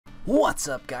What's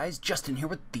up, guys? Justin here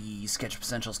with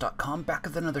TheSketchUpEssentials.com, back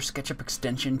with another SketchUp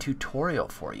extension tutorial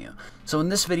for you. So in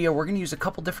this video, we're going to use a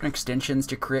couple different extensions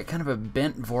to create kind of a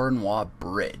bent Voronoi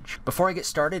bridge. Before I get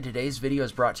started, today's video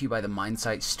is brought to you by the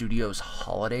Mindsight Studios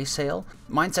holiday sale.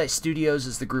 Mindsight Studios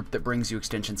is the group that brings you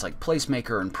extensions like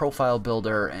Placemaker and Profile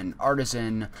Builder and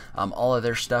Artisan. All of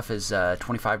their stuff is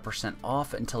 25%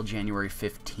 off until January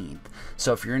 15th.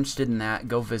 So if you're interested in that,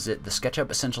 go visit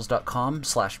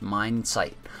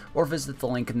TheSketchUpEssentials.com/mindsight. or visit the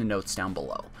link in the notes down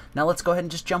below. Now let's go ahead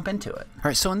and just jump into it.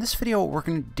 Alright, so in this video what we're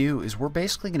going to do is we're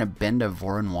basically going to bend a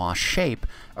Voronoi shape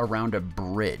around a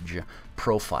bridge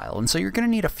profile. And so you're going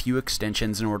to need a few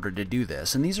extensions in order to do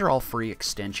this. And these are all free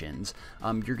extensions.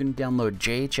 You're going to download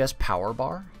JHS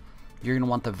Powerbar. You're going to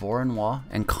want the Voronoi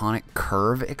and Conic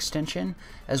Curve extension,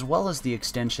 as well as the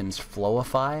extensions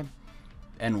Flowify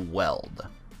and Weld.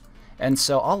 And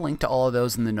so I'll link to all of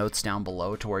those in the notes down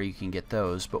below to where you can get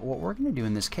those. But what we're going to do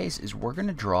in this case is we're going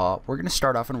to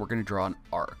start off and we're going to draw an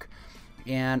arc.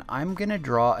 And I'm going to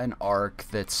draw an arc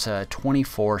that's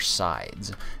 24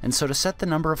 sides. And so to set the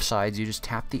number of sides, you just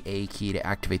tap the A key to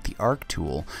activate the arc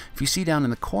tool. If you see down in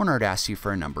the corner, it asks you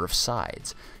for a number of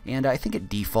sides. And I think it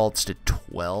defaults to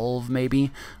 12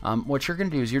 maybe. What you're going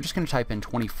to do is you're just going to type in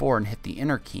 24 and hit the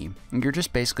enter key. And you're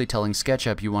just basically telling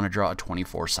SketchUp you want to draw a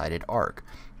 24-sided arc.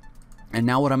 And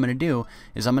now what I'm going to do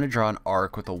is I'm going to draw an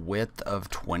arc with a width of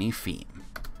 20 feet.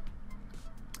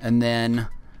 And then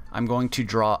I'm going to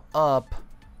draw up,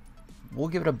 we'll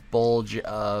give it a bulge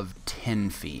of 10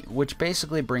 feet, which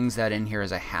basically brings that in here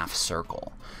as a half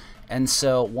circle. And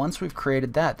so once we've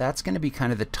created that, that's going to be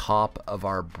kind of the top of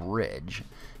our bridge.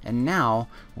 And now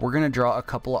we're going to draw a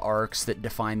couple of arcs that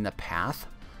define the path.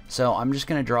 So I'm just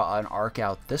going to draw an arc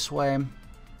out this way, and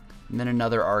then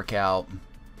another arc out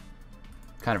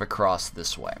kind of across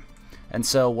this way. And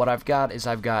so what I've got is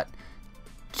I've got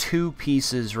two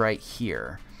pieces right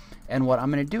here. And what I'm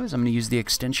going to do is I'm going to use the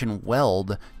extension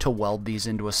Weld to weld these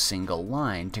into a single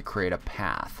line to create a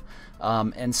path.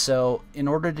 And so in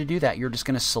order to do that, you're just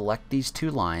going to select these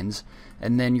two lines,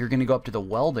 and then you're going to go up to the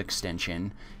Weld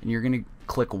extension, and you're going to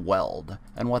click Weld.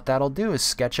 And what that'll do is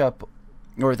SketchUp,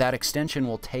 or that extension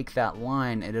will take that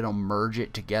line and it'll merge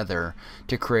it together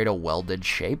to create a welded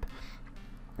shape.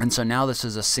 And so now this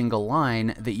is a single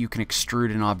line that you can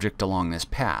extrude an object along this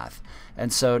path.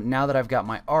 And so now that I've got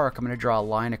my arc, I'm going to draw a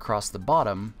line across the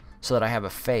bottom so that I have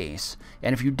a face.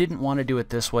 And if you didn't want to do it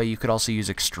this way, you could also use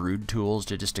extrude tools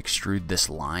to just extrude this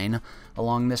line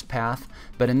along this path.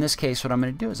 But in this case, what I'm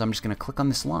going to do is I'm just going to click on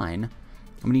this line.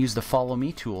 I'm going to use the Follow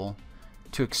Me tool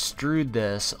to extrude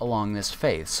this along this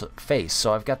face.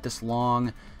 So I've got this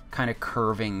long kind of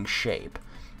curving shape.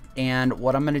 And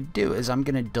what I'm going to do is I'm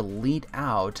going to delete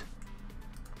out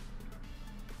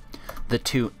the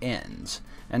two ends.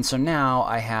 And so now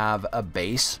I have a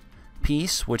base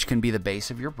piece, which can be the base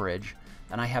of your bridge,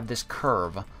 and I have this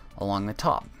curve along the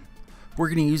top. We're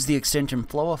going to use the extension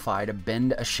Flowify to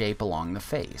bend a shape along the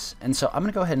face. And so I'm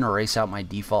going to go ahead and erase out my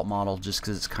default model just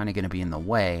because it's kind of going to be in the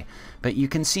way. But you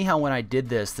can see how when I did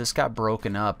this, this got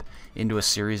broken up into a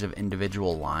series of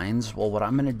individual lines. Well, what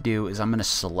I'm going to do is I'm going to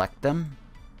select them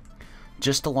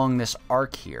just along this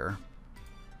arc here.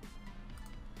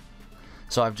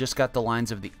 So I've just got the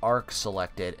lines of the arc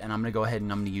selected, and I'm going to go ahead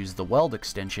and I'm going to use the Weld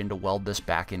extension to weld this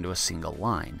back into a single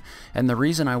line. And the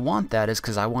reason I want that is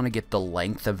because I want to get the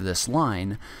length of this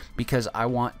line, because I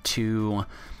want to,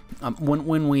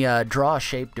 when we draw a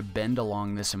shape to bend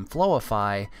along this in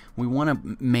Flowify, we want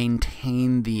to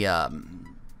maintain the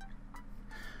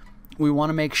we want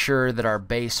to make sure that our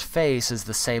base face is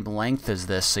the same length as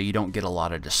this so you don't get a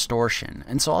lot of distortion.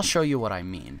 And so I'll show you what I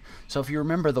mean. So if you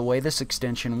remember, the way this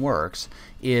extension works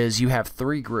is you have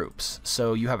three groups.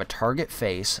 So you have a target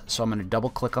face, so I'm going to double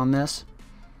click on this.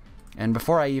 And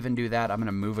before I even do that, I'm going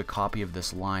to move a copy of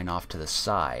this line off to the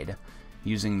side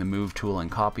using the Move tool in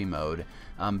copy mode,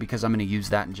 because I'm going to use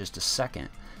that in just a second.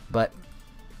 But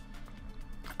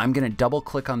I'm going to double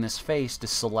click on this face to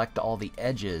select all the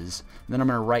edges, then I'm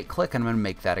going to right click and I'm going to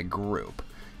make that a group.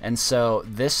 And so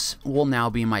this will now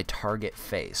be my target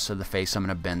face, so the face I'm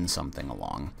going to bend something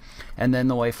along. And then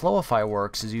the way Flowify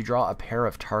works is you draw a pair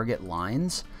of target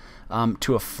lines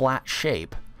to a flat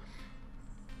shape.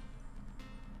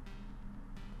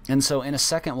 And so in a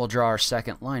second we'll draw our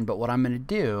second line, but what I'm going to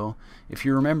do, if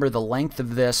you remember, the length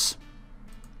of this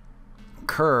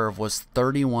curve was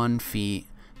 31 feet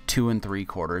 2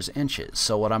 3/4 inches.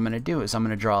 So what I'm going to do is I'm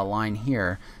going to draw a line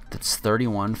here that's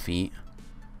 31 feet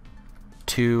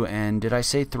 2 and did I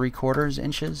say 3/4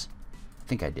 inches? I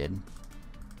think I did.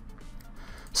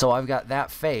 So I've got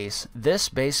that face. This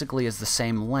basically is the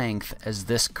same length as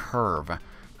this curve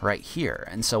right here.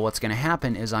 And so what's going to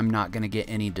happen is I'm not going to get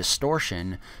any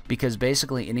distortion, because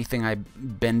basically anything I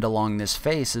bend along this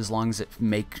face, as long as it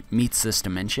meets this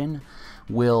dimension,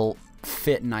 will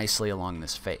fit nicely along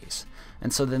this face.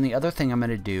 And so then the other thing I'm going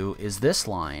to do is this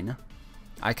line,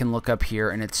 I can look up here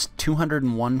and it's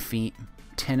 201 feet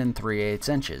 10 3/8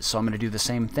 inches. So I'm going to do the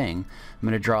same thing. I'm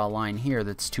going to draw a line here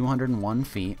that's 201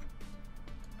 feet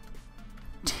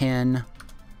 10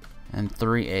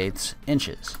 3/8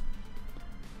 inches.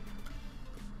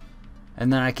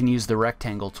 And then I can use the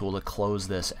rectangle tool to close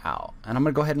this out. And I'm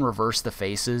going to go ahead and reverse the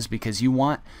faces, because you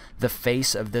want the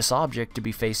face of this object to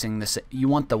be facing this. You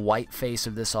want the white face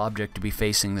of this object to be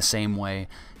facing the same way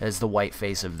as the white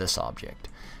face of this object.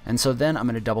 And so then I'm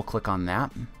going to double click on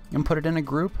that and put it in a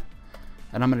group.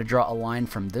 And I'm going to draw a line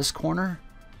from this corner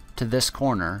to this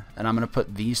corner, and I'm going to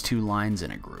put these two lines in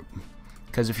a group.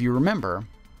 Because if you remember,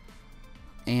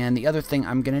 and the other thing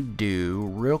I'm going to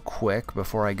do real quick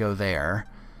before I go there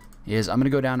is I'm going to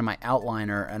go down to my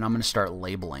outliner and I'm going to start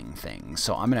labeling things.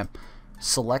 So I'm going to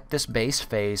select this base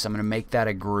face, I'm going to make that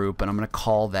a group, and I'm going to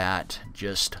call that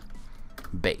just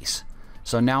base.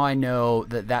 So now I know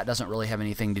that that doesn't really have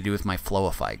anything to do with my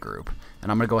Flowify group,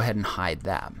 and I'm going to go ahead and hide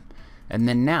that. And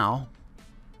then now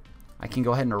I can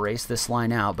go ahead and erase this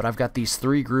line out, but I've got these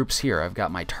three groups here. I've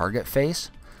got my target face,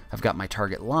 I've got my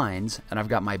target lines, and I've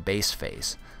got my base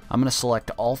face. I'm going to select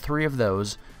all three of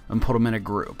those and put them in a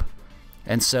group.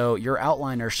 And so your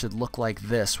outliner should look like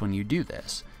this when you do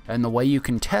this. And the way you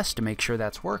can test to make sure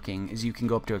that's working is you can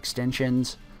go up to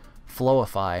Extensions,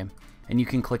 Flowify, and you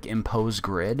can click Impose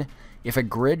Grid. If a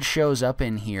grid shows up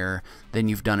in here, then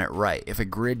you've done it right. If a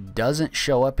grid doesn't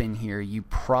show up in here, you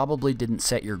probably didn't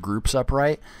set your groups up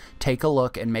right. Take a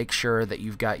look and make sure that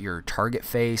you've got your target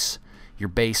face, your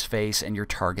base face, and your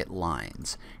target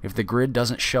lines. If the grid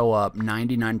doesn't show up,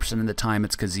 99% of the time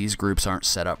it's because these groups aren't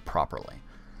set up properly.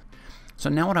 So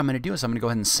now what I'm going to do is I'm going to go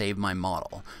ahead and save my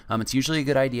model. It's usually a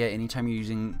good idea anytime you're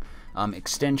using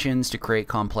extensions to create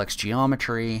complex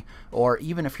geometry, or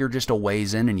even if you're just a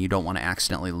ways in and you don't want to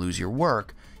accidentally lose your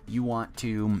work, you want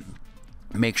to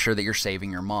make sure that you're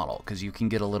saving your model, because you can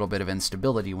get a little bit of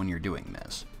instability when you're doing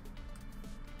this.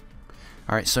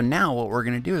 Alright, so now what we're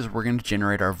going to do is we're going to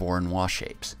generate our Voronoi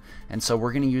shapes. And so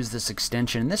we're going to use this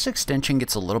extension. This extension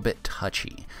gets a little bit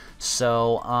touchy.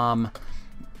 So,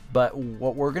 but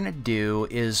what we're going to do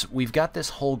is we've got this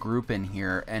whole group in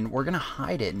here, and we're going to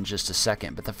hide it in just a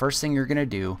second. But the first thing you're going to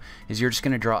do is you're just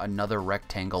going to draw another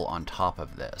rectangle on top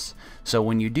of this. So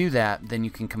when you do that, then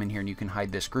you can come in here and you can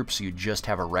hide this group, so you just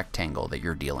have a rectangle that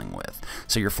you're dealing with.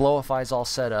 So your Flowify is all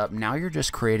set up. Now you're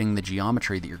just creating the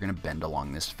geometry that you're going to bend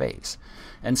along this face.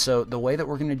 And so the way that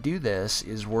we're going to do this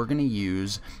is we're going to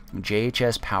use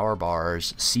JHS Power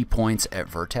Bar's See Points at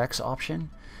Vertex option.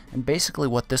 And basically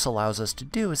what this allows us to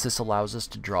do is this allows us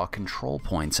to draw control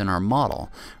points in our model,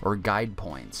 or guide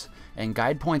points. And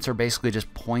guide points are basically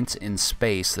just points in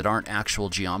space that aren't actual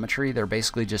geometry. They're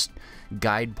basically just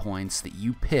guide points that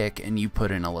you pick and you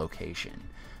put in a location.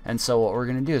 And so what we're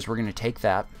going to do is we're going to take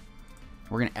that,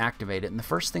 we're going to activate it, and the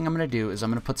first thing I'm going to do is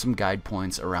I'm going to put some guide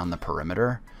points around the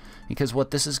perimeter, because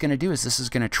what this is going to do is this is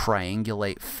going to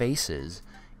triangulate faces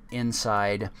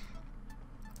inside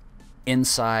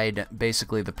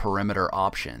basically the perimeter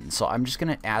option. So I'm just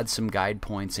going to add some guide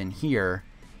points in here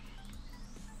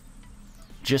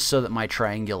just so that my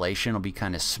triangulation will be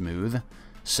kind of smooth.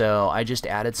 So I just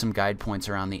added some guide points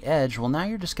around the edge. Well, now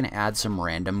you're just going to add some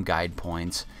random guide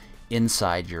points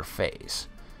inside your face.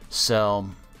 So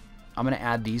I'm going to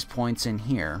add these points in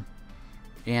here,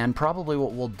 and probably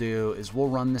what we'll do is we'll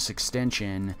run this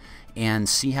extension and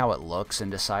see how it looks and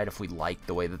decide if we like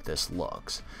the way that this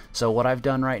looks. So what I've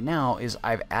done right now is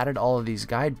I've added all of these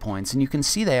guide points, and you can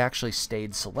see they actually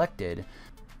stayed selected.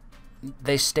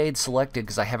 They stayed selected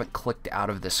because I haven't clicked out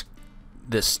of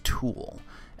this tool.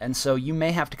 And so you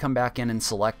may have to come back in and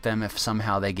select them if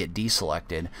somehow they get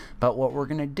deselected. But what we're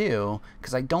going to do,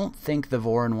 because I don't think the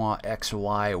Voronoi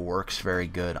XY works very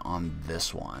good on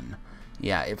this one.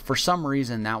 Yeah, if for some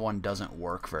reason that one doesn't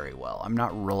work very well. I'm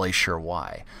not really sure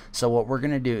why. So what we're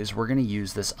going to do is we're going to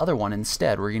use this other one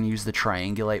instead. We're going to use the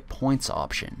Triangulate Points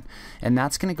option. And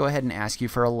that's going to go ahead and ask you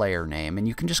for a layer name, and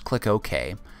you can just click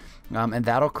OK. And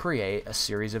that'll create a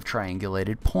series of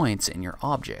triangulated points in your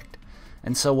object.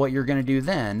 And so what you're going to do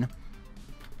then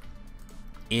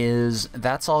is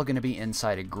that's all going to be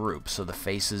inside a group. So the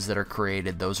faces that are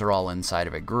created, those are all inside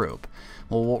of a group.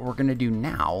 Well, what we're going to do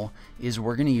now is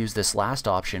we're going to use this last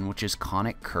option, which is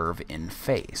Conic Curve in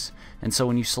Face. And so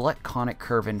when you select Conic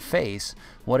Curve in Face,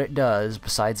 what it does,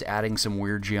 besides adding some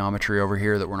weird geometry over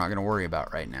here that we're not going to worry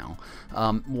about right now,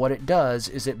 what it does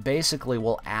is it basically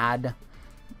will add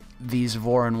these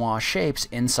Voronoi shapes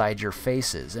inside your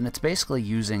faces, and it's basically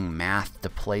using math to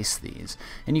place these.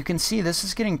 And you can see this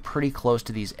is getting pretty close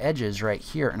to these edges right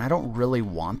here, and I don't really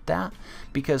want that,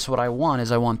 because what I want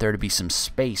is I want there to be some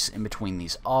space in between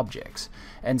these objects.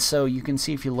 And so you can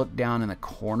see if you look down in the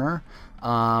corner,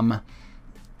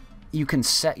 you can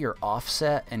set your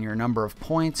offset and your number of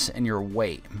points and your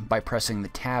weight by pressing the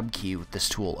tab key with this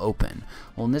tool open.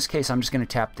 Well, in this case, I'm just going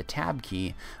to tap the tab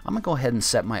key. I'm going to go ahead and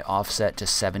set my offset to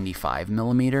 75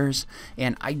 millimeters,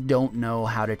 and I don't know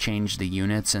how to change the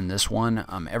units in this one.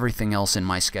 Everything else in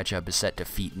my SketchUp is set to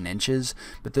feet and inches,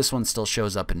 but this one still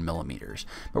shows up in millimeters.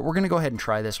 But we're going to go ahead and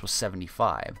try this with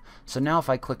 75. So now if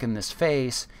I click in this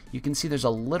face, you can see there's a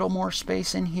little more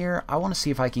space in here. I want to see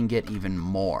if I can get even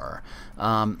more.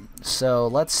 So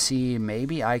let's see,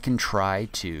 maybe I can try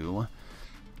to,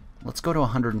 let's go to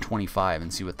 125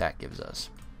 and see what that gives us.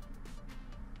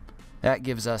 That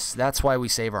gives us, that's why we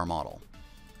save our model.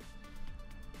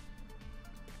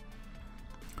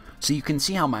 So you can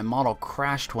see how my model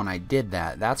crashed when I did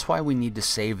that. That's why we need to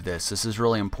save this. This is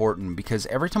really important because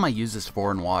every time I use this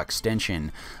Voronoi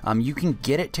extension, you can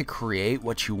get it to create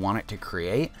what you want it to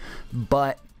create,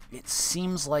 but it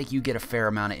seems like you get a fair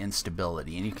amount of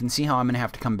instability. And you can see how I'm going to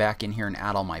have to come back in here and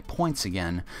add all my points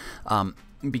again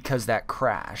because that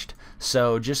crashed.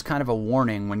 So just kind of a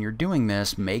warning, when you're doing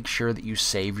this, make sure that you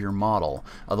save your model.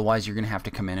 Otherwise, you're going to have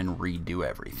to come in and redo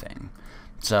everything.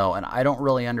 So, and I don't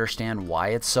really understand why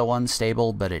it's so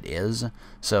unstable, but it is.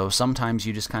 So sometimes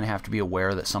you just kind of have to be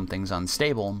aware that something's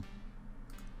unstable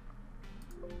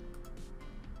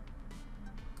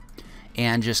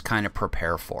and just kind of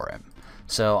prepare for it.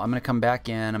 So I'm going to come back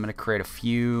in, I'm going to create a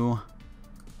few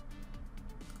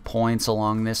points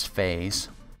along this face.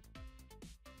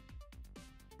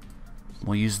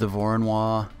 We'll use the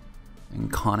Voronoi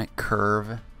and conic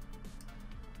curve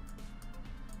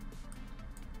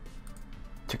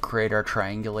to create our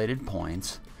triangulated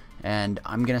points. And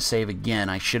I'm going to save again.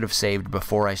 I should have saved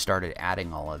before I started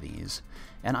adding all of these.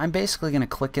 And I'm basically going to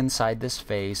click inside this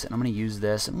face, and I'm going to use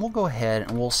this, and we'll go ahead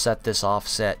and we'll set this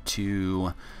offset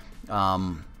to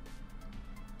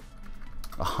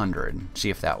 100. See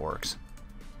if that works.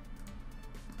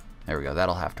 There we go.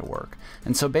 That'll have to work.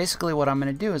 And so basically what I'm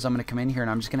going to do is I'm going to come in here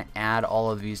and I'm just going to add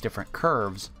all of these different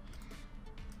curves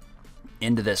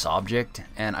into this object.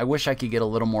 And I wish I could get a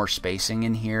little more spacing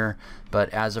in here, but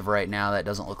as of right now that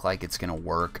doesn't look like it's going to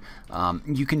work.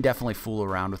 You can definitely fool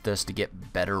around with this to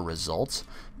get better results,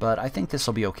 but I think this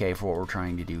will be okay for what we're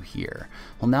trying to do here.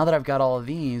 Well, now that I've got all of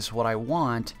these, what I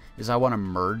want is I want to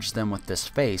merge them with this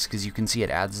face, because you can see it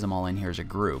adds them all in here as a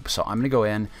group. So I'm going to go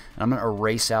in and I'm going to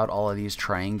erase out all of these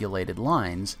triangulated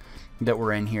lines that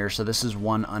were in here, so this is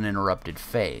one uninterrupted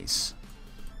face.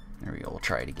 There we go, we'll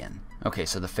try it again. Okay,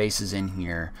 so the face is in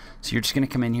here. So you're just going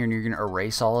to come in here and you're going to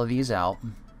erase all of these out.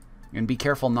 And be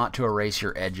careful not to erase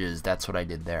your edges. That's what I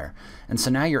did there. And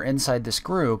so now you're inside this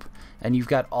group and you've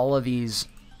got all of these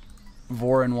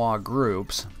Voronoi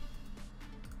groups.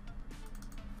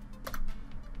 I'm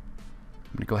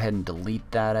going to go ahead and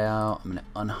delete that out. I'm going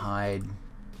to unhide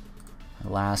the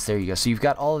last. There you go. So you've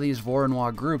got all of these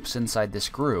Voronoi groups inside this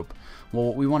group. Well,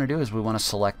 what we want to do is we want to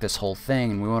select this whole thing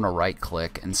and we want to right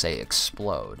click and say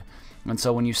explode. And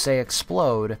so when you say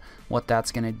explode, what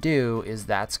that's going to do is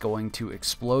that's going to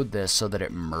explode this so that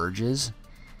it merges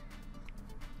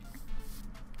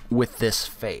with this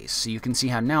face. So you can see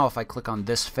how now if I click on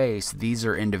this face, these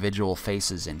are individual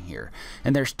faces in here.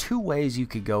 And there's two ways you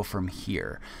could go from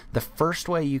here. The first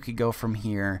way you could go from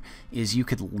here is you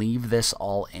could leave this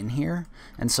all in here.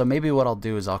 And so maybe what I'll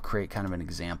do is I'll create kind of an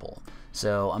example.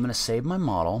 So I'm going to save my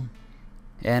model.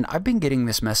 And I've been getting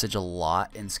this message a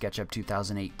lot in SketchUp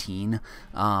 2018.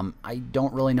 I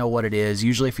don't really know what it is.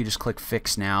 Usually if you just click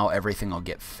fix now, everything will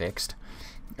get fixed.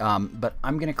 But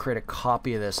I'm going to create a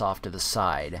copy of this off to the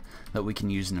side that we can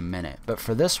use in a minute. But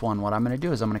for this one, what I'm going to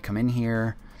do is I'm going to come in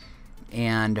here,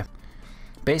 and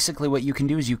basically what you can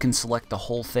do is you can select the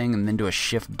whole thing and then do a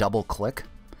shift double click.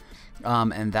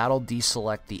 And that'll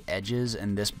deselect the edges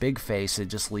and this big face and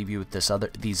just leave you with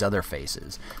these other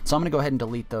faces. So I'm going to go ahead and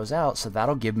delete those out, so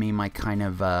that'll give me my kind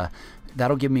of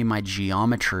that'll give me my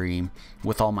geometry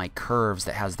with all my curves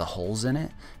that has the holes in it.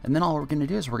 And then all we're going to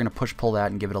do is we're going to push pull that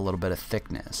and give it a little bit of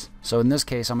thickness. So in this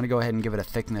case I'm going to go ahead and give it a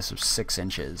thickness of 6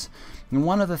 inches. And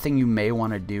one other thing you may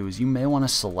want to do is you may want to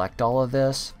select all of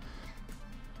this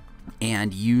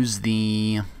and use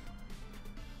the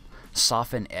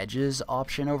soften edges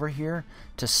option over here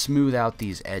to smooth out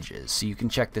these edges. So you can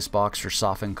check this box for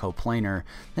soften coplanar,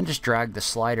 then just drag the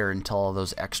slider until all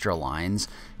those extra lines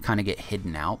kind of get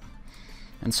hidden out.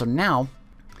 And so now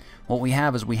what we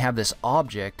have is we have this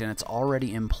object and it's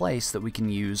already in place that we can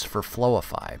use for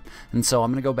Flowify. And so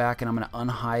I'm going to go back and I'm going to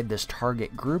unhide this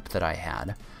target group that I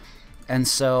had. And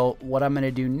so what I'm going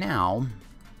to do now,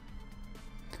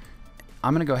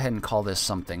 I'm going to go ahead and call this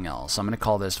something else. I'm going to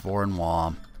call this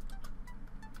Voronoi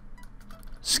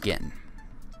skin.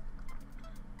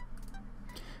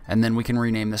 And then we can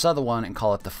rename this other one and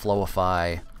call it the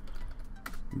Flowify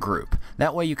group.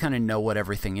 That way you kind of know what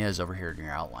everything is over here in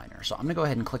your outliner. So I'm going to go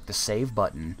ahead and click the Save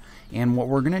button, and what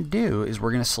we're going to do is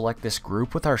we're going to select this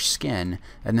group with our skin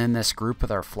and then this group with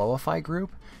our Flowify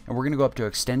group, and we're going to go up to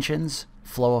Extensions,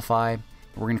 Flowify,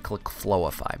 we're going to click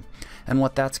Flowify. And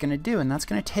what that's going to do, and that's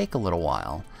going to take a little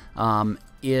while,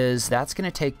 is that's going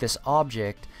to take this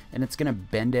object and it's going to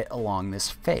bend it along this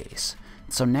face.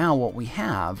 So now what we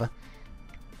have,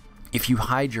 if you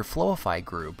hide your Flowify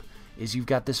group, is you've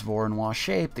got this Voronoi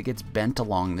shape that gets bent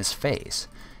along this face.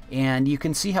 And you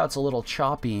can see how it's a little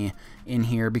choppy in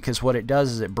here because what it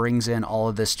does is it brings in all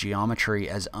of this geometry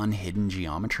as unhidden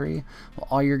geometry. Well,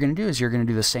 all you're going to do is you're going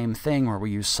to do the same thing where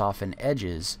we use soften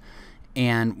edges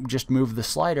and just move the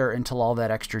slider until all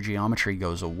that extra geometry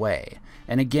goes away.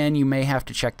 And again, you may have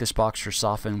to check this box for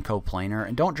soften coplanar,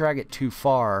 and don't drag it too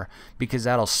far because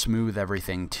that'll smooth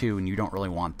everything too, and you don't really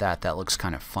want that. That looks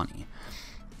kind of funny.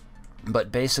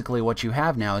 But basically what you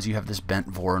have now is you have this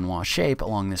bent Voronoi shape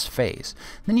along this face.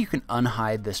 Then you can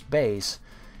unhide this base,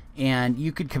 and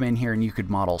you could come in here and you could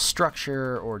model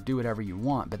structure or do whatever you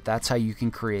want, but that's how you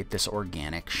can create this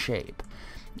organic shape.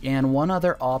 And one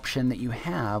other option that you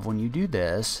have when you do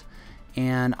this,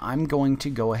 and I'm going to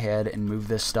go ahead and move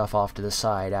this stuff off to the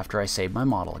side after I save my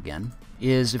model again,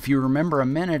 is if you remember a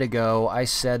minute ago I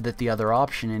said that the other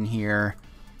option in here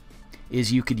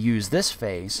is you could use this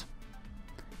face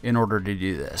in order to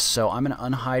do this. So I'm going to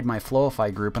unhide my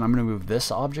Flowify group and I'm going to move this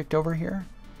object over here.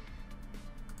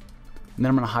 And then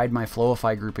I'm going to hide my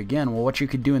Flowify group again. Well, what you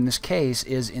could do in this case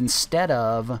is instead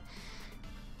of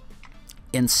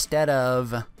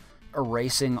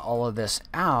erasing all of this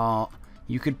out,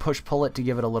 you could push-pull it to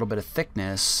give it a little bit of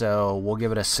thickness. So we'll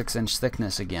give it a 6-inch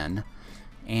thickness again.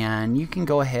 And you can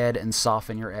go ahead and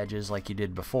soften your edges like you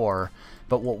did before.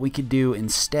 But what we could do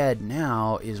instead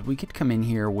now is we could come in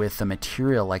here with a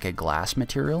material like a glass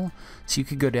material. So you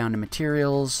could go down to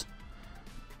Materials,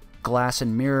 Glass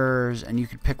and Mirrors, and you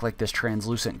could pick like this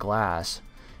translucent glass,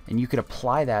 and you could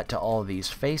apply that to all of these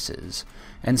faces.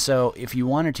 And so if you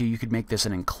wanted to, you could make this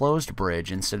an enclosed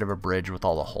bridge instead of a bridge with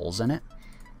all the holes in it.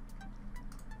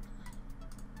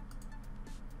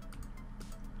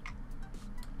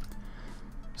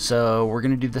 So we're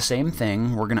going to do the same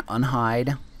thing. We're going to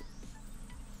unhide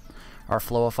our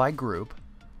Flowify group.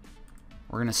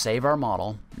 We're going to save our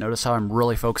model. Notice how I'm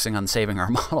really focusing on saving our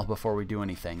model before we do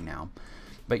anything now.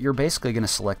 But you're basically going to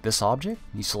select this object.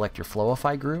 You select your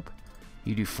Flowify group.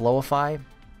 You do Flowify,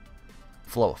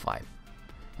 Flowify.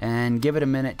 And give it a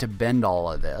minute to bend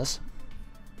all of this.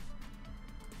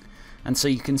 And so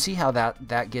you can see how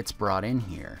that gets brought in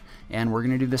here. And we're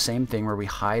going to do the same thing where we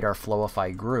hide our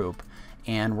Flowify group.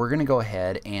 And we're going to go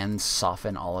ahead and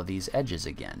soften all of these edges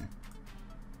again.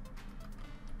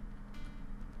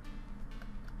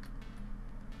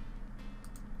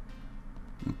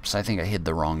 Oops, I think I hid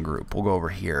the wrong group. We'll go over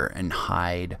here and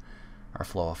hide our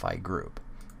Flowify group.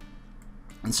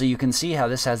 And so you can see how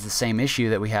this has the same issue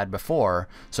that we had before.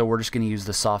 So we're just going to use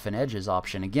the soften edges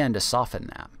option again to soften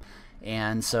that.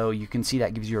 And so you can see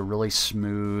that gives you a really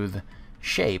smooth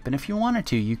shape. And if you wanted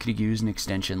to, you could use an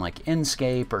extension like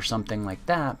Inkscape or something like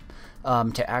that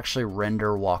to actually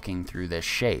render walking through this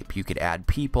shape. You could add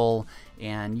people,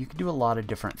 and you could do a lot of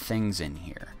different things in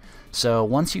here. So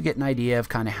once you get an idea of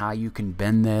kind of how you can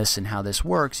bend this and how this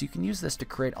works, you can use this to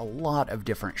create a lot of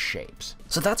different shapes.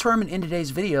 So that's where I'm going to end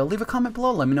today's video. Leave a comment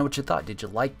below. Let me know what you thought. Did you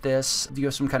like this? Do you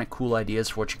have some kind of cool ideas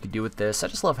for what you could do with this? I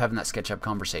just love having that SketchUp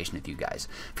conversation with you guys.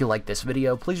 If you like this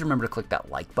video, please remember to click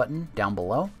that like button down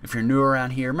below. If you're new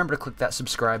around here, remember to click that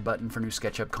subscribe button for new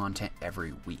SketchUp content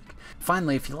every week.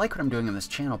 Finally, if you like what I'm doing on this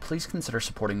channel, please consider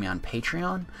supporting me on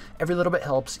Patreon. Every little bit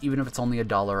helps, even if it's only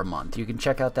 $1 a month. You can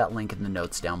check out that link in the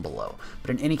notes down below.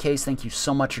 But in any case, thank you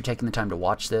so much for taking the time to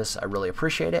watch this. I really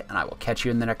appreciate it, and I will catch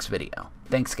you in the next video.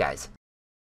 Thanks, guys.